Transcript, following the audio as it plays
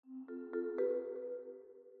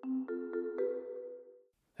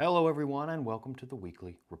Hello everyone and welcome to the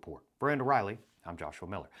Weekly Report. For Randall Riley, I'm Joshua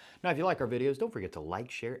Miller. Now if you like our videos, don't forget to like,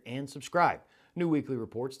 share, and subscribe. New weekly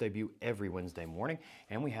reports debut every Wednesday morning,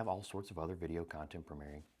 and we have all sorts of other video content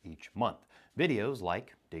premiering each month. Videos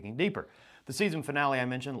like Digging Deeper. The season finale I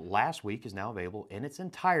mentioned last week is now available in its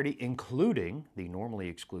entirety, including the normally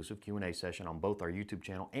exclusive Q&A session on both our YouTube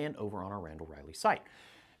channel and over on our Randall Riley site.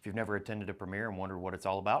 If you've never attended a premiere and wondered what it's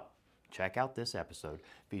all about, check out this episode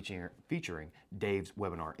featuring Dave's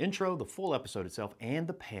webinar intro, the full episode itself, and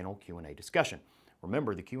the panel Q&A discussion.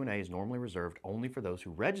 Remember, the Q&A is normally reserved only for those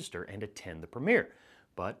who register and attend the premiere,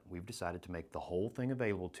 but we've decided to make the whole thing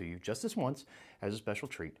available to you just this once as a special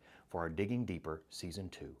treat for our Digging Deeper Season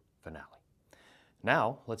 2 finale.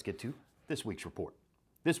 Now, let's get to this week's report.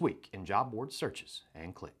 This week in job board searches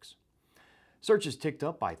and clicks. Searches ticked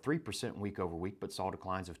up by 3% week over week, but saw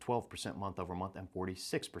declines of 12% month over month and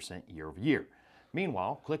 46% year over year.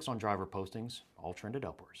 Meanwhile, clicks on driver postings all trended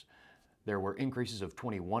upwards. There were increases of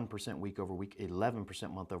 21% week over week,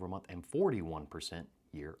 11% month over month, and 41%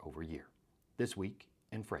 year over year. This week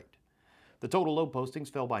in freight. The total load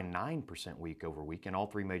postings fell by 9% week over week, and all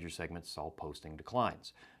three major segments saw posting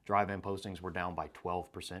declines. Dry-van postings were down by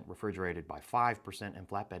 12%, refrigerated by 5%, and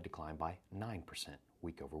flatbed declined by 9%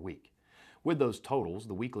 week over week. With those totals,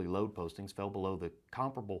 the weekly load postings fell below the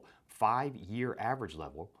comparable 5-year average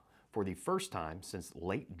level for the first time since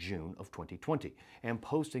late June of 2020, and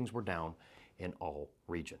postings were down in all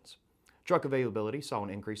regions. Truck availability saw an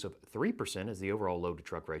increase of 3% as the overall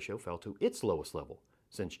load-to-truck ratio fell to its lowest level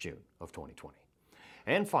since June of 2020.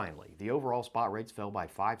 And finally, the overall spot rates fell by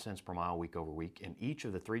 5 cents per mile week over week, and each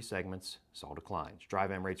of the three segments saw declines.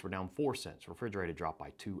 Dry-van rates were down 4 cents, refrigerated dropped by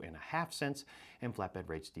 2.5 cents, and flatbed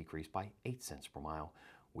rates decreased by 8 cents per mile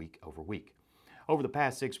week over week. Over the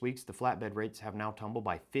past 6 weeks, the flatbed rates have now tumbled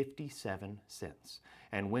by 57 cents,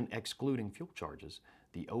 and when excluding fuel charges,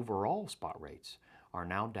 the overall spot rates are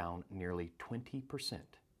now down nearly 20%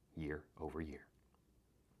 year over year.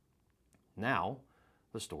 Now,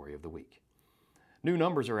 the story of the week. New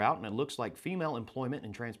numbers are out, and it looks like female employment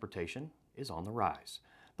in transportation is on the rise.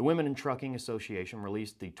 The Women in Trucking Association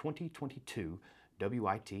released the 2022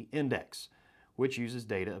 WIT Index, which uses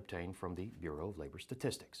data obtained from the Bureau of Labor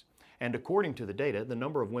Statistics. And according to the data, the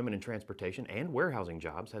number of women in transportation and warehousing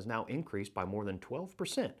jobs has now increased by more than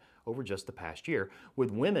 12% over just the past year,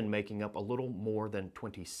 with women making up a little more than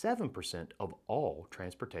 27% of all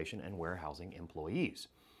transportation and warehousing employees.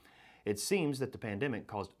 It seems that the pandemic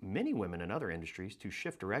caused many women in other industries to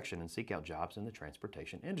shift direction and seek out jobs in the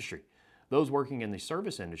transportation industry. Those working in the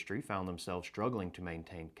service industry found themselves struggling to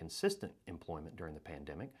maintain consistent employment during the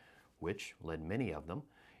pandemic, which led many of them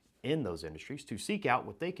in those industries to seek out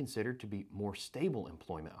what they considered to be more stable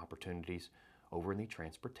employment opportunities over in the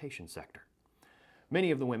transportation sector. Many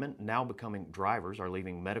of the women now becoming drivers are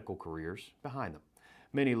leaving medical careers behind them.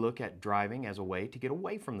 Many look at driving as a way to get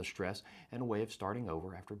away from the stress and a way of starting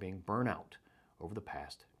over after being burnt out over the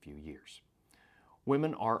past few years.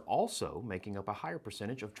 Women are also making up a higher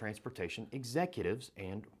percentage of transportation executives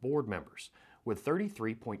and board members, with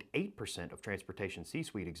 33.8% of transportation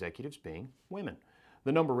C-suite executives being women.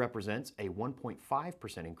 The number represents a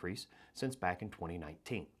 1.5% increase since back in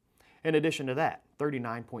 2019. In addition to that,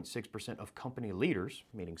 39.6% of company leaders,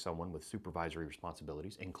 meaning someone with supervisory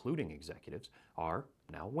responsibilities, including executives, are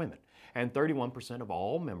now women. And 31% of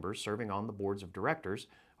all members serving on the boards of directors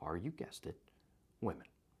are, you guessed it, women.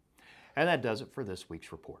 And that does it for this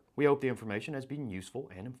week's report. We hope the information has been useful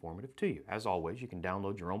and informative to you. As always, you can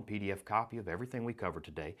download your own PDF copy of everything we covered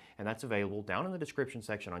today, and that's available down in the description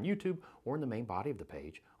section on YouTube or in the main body of the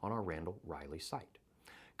page on our Randall Riley site.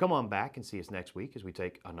 Come on back and see us next week as we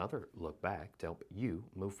take another look back to help you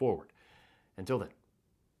move forward. Until then,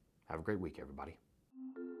 have a great week, everybody.